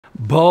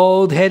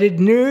Bald-headed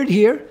nerd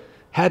here.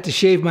 Had to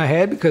shave my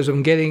head because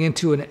I'm getting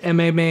into an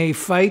MMA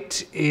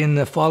fight in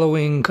the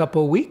following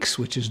couple of weeks,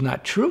 which is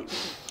not true.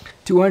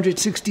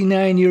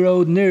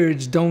 269-year-old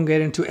nerds don't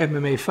get into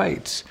MMA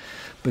fights,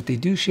 but they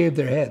do shave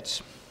their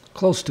heads.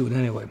 Close to it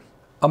anyway.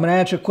 I'm going to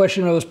answer a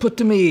question that was put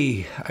to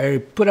me.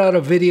 I put out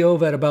a video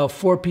that about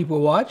 4 people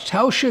watched.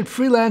 How should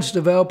freelance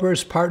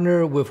developers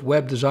partner with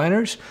web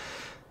designers?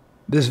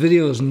 This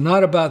video is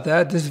not about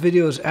that. This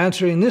video is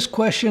answering this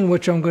question,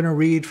 which I'm going to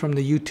read from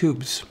the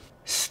YouTubes.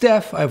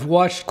 Stef, I've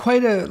watched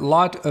quite a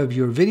lot of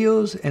your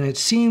videos, and it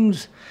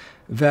seems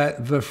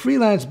that the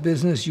freelance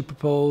business you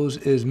propose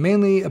is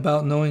mainly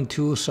about knowing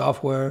tools,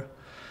 software,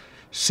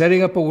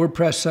 setting up a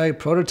WordPress site,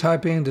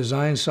 prototyping,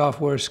 design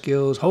software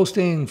skills,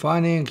 hosting,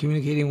 finding,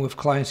 communicating with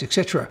clients,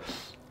 etc.,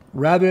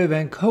 rather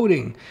than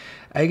coding.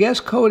 I guess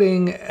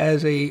coding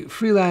as a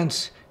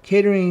freelance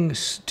catering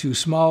to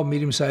small,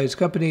 medium-sized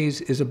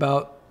companies is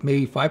about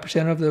maybe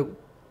 5%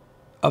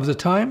 of the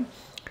time.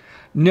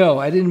 No,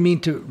 I didn't mean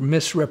to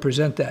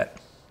misrepresent that.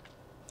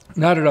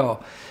 Not at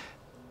all.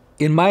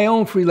 In my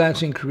own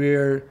freelancing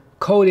career,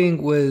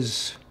 coding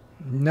was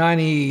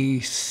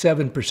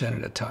 97%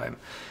 of the time.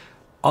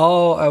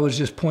 All I was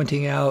just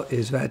pointing out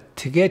is that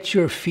to get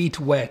your feet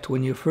wet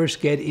when you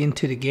first get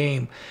into the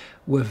game,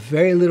 with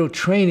very little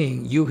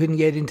training, you can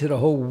get into the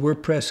whole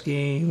WordPress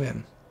game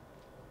and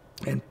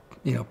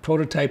you know,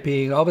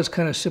 prototyping, all this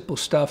kind of simple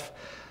stuff,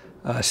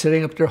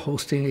 setting up their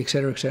hosting,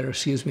 etc.,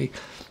 excuse me,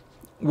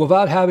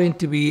 without having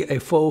to be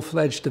a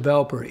full-fledged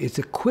developer. It's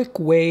a quick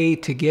way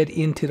to get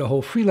into the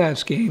whole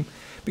freelance game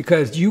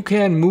because you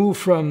can move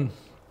from,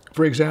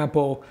 for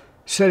example,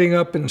 setting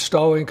up,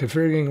 installing,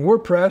 configuring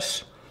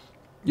WordPress.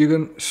 You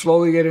can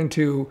slowly get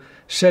into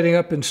setting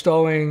up,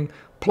 installing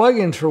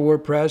plugins for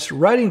WordPress,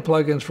 writing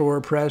plugins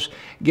for WordPress,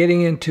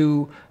 getting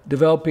into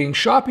developing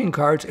shopping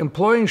carts,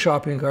 employing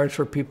shopping carts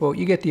for people.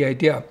 You get the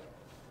idea.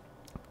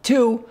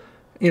 2,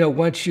 you know,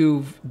 once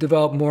you've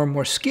developed more and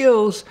more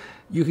skills,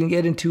 you can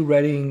get into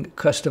writing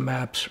custom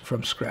apps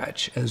from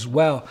scratch as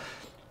well.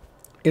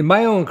 In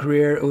my own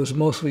career, it was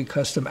mostly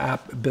custom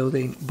app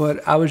building,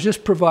 but I was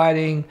just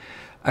providing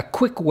a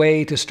quick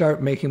way to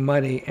start making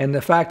money. And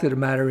the fact of the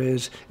matter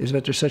is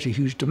that there's such a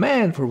huge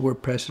demand for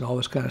WordPress and all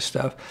this kind of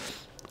stuff.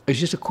 It's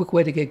just a quick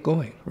way to get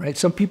going, right?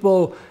 Some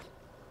people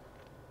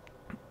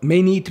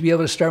may need to be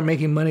able to start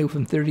making money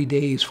within 30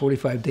 days,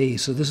 45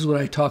 days. So this is what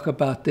I talk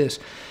about this.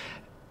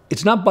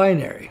 It's not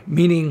binary,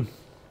 meaning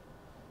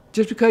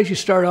just because you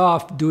start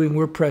off doing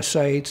WordPress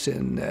sites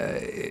and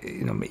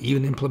you know,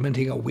 even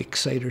implementing a Wix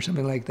site or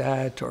something like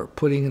that, or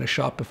putting in a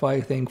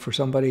Shopify thing for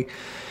somebody,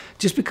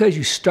 just because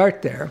you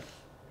start there,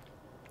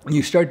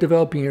 you start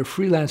developing your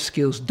freelance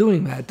skills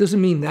doing that,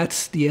 doesn't mean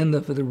that's the end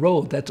of the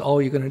road. That's all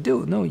you're going to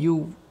do. No,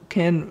 you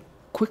can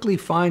quickly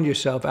find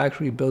yourself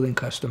actually building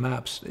custom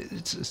apps.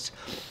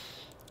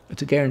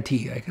 It's a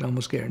guarantee. I can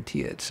almost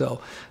guarantee it.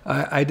 So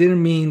I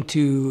didn't mean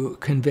to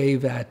convey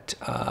that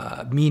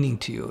meaning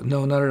to you.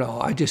 No, not at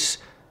all.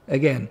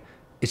 Again,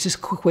 it's just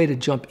a quick way to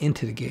jump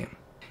into the game.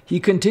 He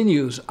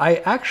continues, I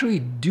actually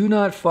do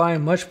not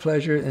find much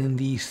pleasure in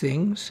these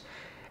things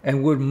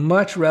and would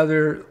much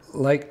rather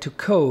like to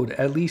code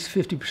at least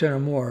 50% or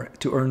more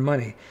to earn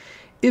money.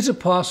 Is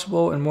it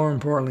possible, and more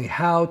importantly,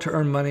 how to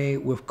earn money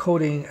with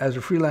coding as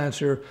a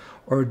freelancer,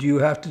 or do you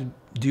have to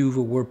do the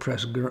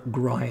WordPress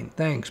grind?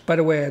 Thanks. By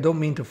the way, I don't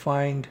mean to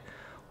find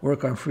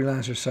work on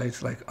freelancer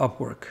sites like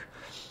Upwork.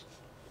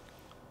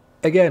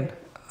 Again,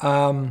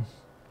 I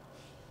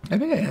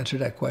think I answered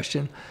that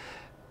question.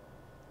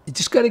 You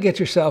just got to get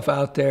yourself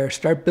out there,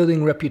 start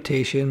building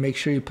reputation, make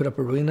sure you put up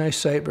a really nice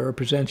site that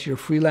represents your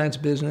freelance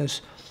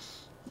business,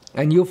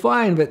 and you'll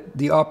find that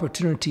the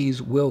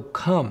opportunities will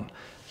come.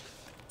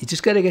 You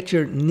just got to get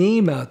your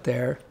name out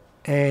there,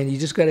 and you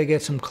just got to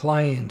get some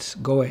clients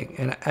going.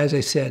 And as I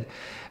said,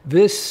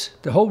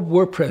 the whole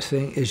WordPress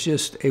thing is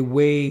just a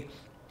way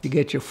to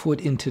get your foot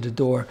into the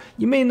door.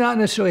 You may not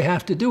necessarily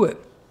have to do it.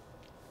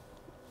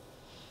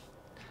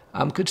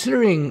 I'm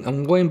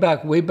going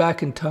back, way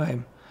back in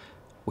time,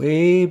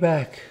 way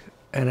back,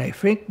 and I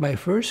think my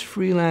first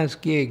freelance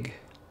gig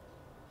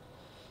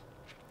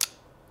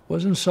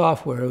wasn't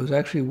software, it was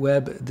actually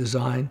web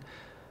design.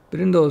 But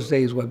in those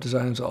days, web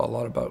design is a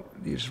lot about,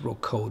 you just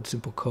wrote code,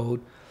 simple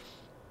code.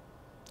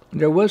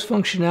 There was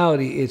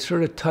functionality. It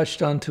sort of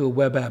touched onto a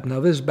web app. Now,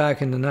 this is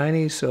back in the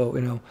 90s, so,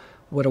 you know,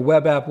 what a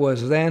web app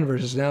was then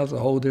versus now is a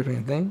whole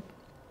different thing.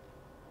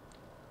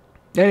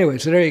 Anyway,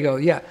 so there you go.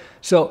 Yeah,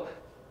 so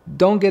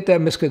don't get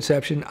that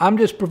misconception. I'm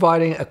just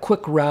providing a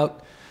quick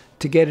route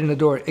to get in the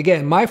door.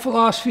 Again, my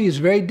philosophy is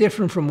very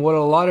different from what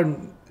a lot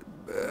of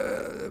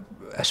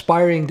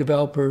aspiring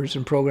developers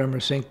and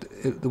programmers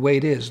think the way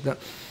it is.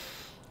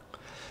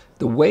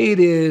 The way it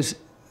is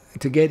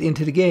to get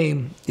into the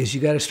game is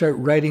you got to start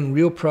writing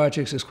real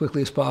projects as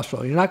quickly as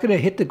possible. You're not going to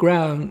hit the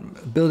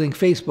ground building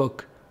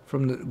Facebook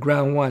from the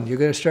ground one. You're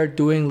going to start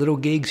doing little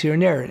gigs here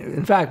and there.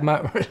 In fact,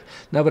 now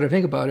that I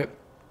think about it,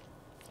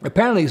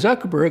 apparently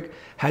Zuckerberg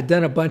had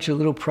done a bunch of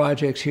little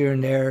projects here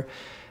and there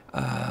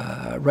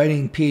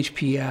writing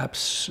PHP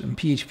apps and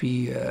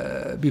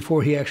PHP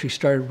before he actually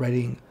started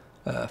writing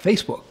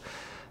Facebook.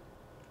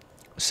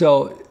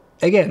 So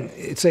again,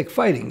 it's like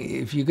fighting.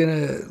 If you're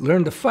going to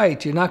learn to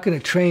fight, you're not going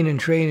to train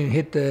and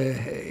hit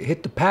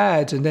the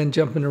pads and then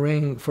jump in the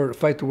ring for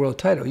fight the world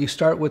title. You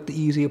start with the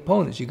easy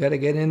opponents. You got to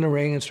get in the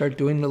ring and start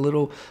doing the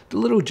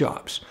little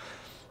jobs.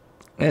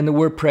 And the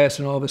WordPress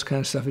and all this kind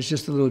of stuff is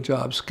just the little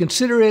jobs.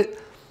 Consider it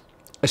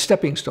a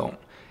stepping stone.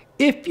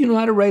 If you know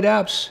how to write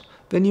apps,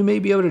 then you may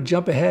be able to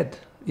jump ahead.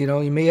 You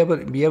know, you may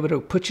be able to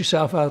put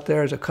yourself out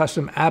there as a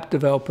custom app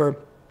developer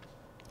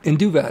and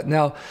do that.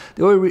 Now,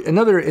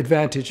 another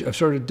advantage of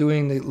sort of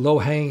doing the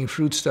low-hanging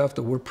fruit stuff,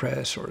 the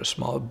WordPress or the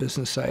small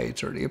business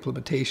sites or the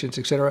implementations,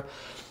 etc.,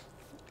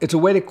 it's a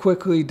way to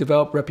quickly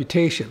develop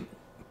reputation.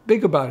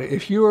 Think about it.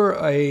 If you're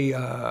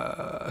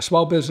a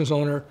small business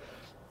owner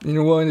and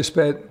you're willing to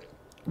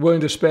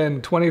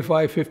spend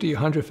 25, 50,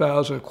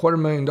 100,000,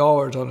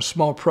 $250,000 on a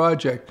small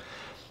project,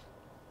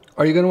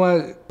 are you going to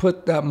want to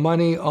put that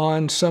money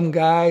on some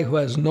guy who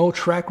has no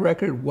track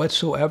record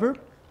whatsoever?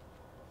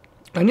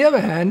 On the other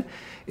hand,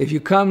 if you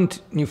come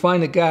and you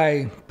find a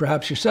guy,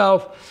 perhaps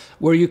yourself,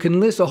 where you can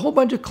list a whole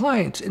bunch of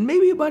clients, and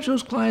maybe a bunch of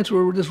those clients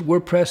were just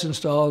WordPress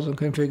installs and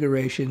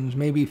configurations,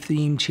 maybe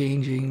theme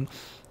changing,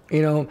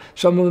 you know,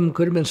 some of them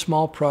could have been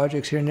small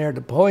projects here and there.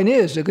 The point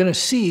is, they're going to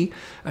see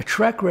a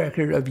track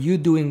record of you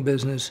doing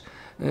business,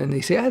 and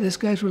they say, ah, this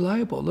guy's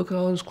reliable. Look at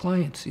all his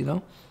clients, you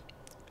know.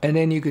 And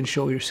then you can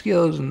show your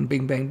skills, and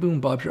bing, bang, boom,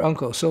 Bob's your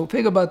uncle. So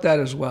think about that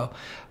as well.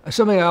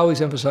 Something I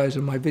always emphasize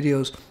in my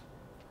videos,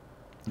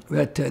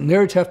 that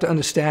nerds have to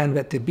understand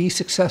that to be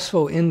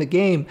successful in the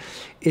game,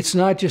 it's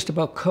not just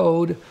about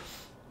code.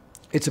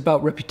 It's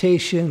about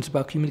reputation. It's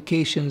about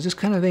communications. This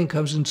kind of thing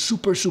comes in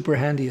super, super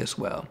handy as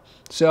well.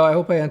 So I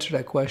hope I answered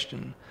that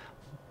question.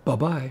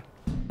 Bye-bye.